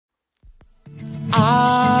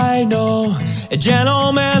a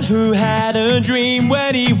gentleman who had a dream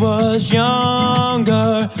when he was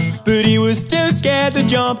younger, but he was too scared to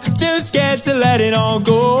jump, too scared to let it all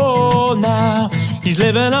go. Now he's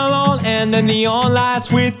living alone, and the neon lights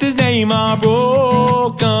with his name are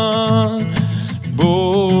broken,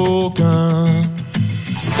 broken.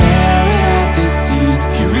 Staring at the sea,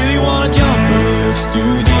 you really wanna jump, but it looks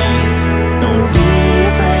too deep. Don't be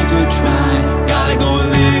afraid to try, gotta go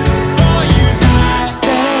live before you die.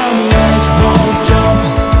 Standing on the edge, won't jump,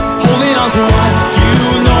 holding on to what you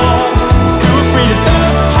know, too afraid of the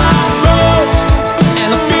high ropes and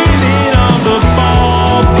the feeling of the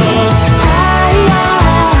fall. But I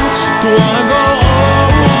don't wanna go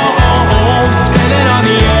old, standing on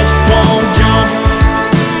the edge, won't jump.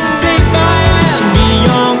 So take my hand, be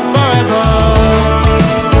young forever,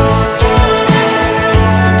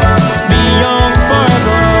 be young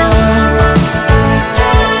forever.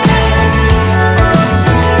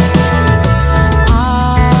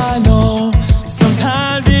 I know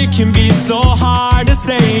sometimes it can be so hard to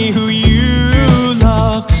say who you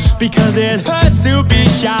love, because it hurts to be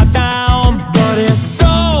shot down. But it's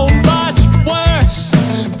so much worse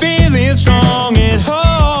feeling strong and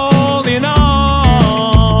holding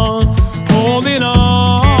on, holding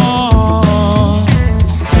on.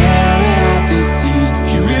 Staring at the sea,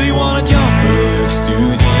 you really wanna jump, but it looks too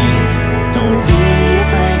deep. Don't be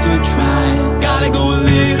afraid to try, gotta go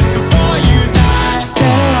live before you die.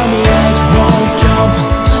 Standing on the edge, won't jump,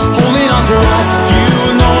 holding on to what you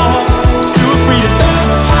know, too afraid of the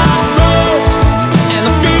high ropes and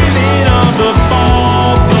the feeling of the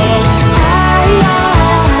fall. But I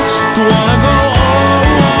don't wanna go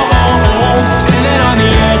old, standing on the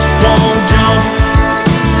edge, won't jump.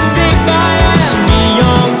 So take my hand, be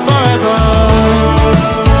young forever,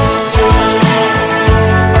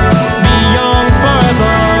 be young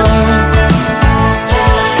forever.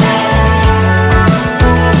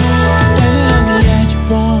 Standing on the edge,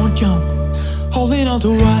 won't jump, holding on to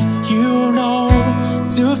what you know,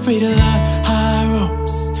 too afraid of the high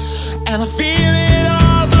ropes and the feeling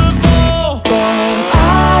of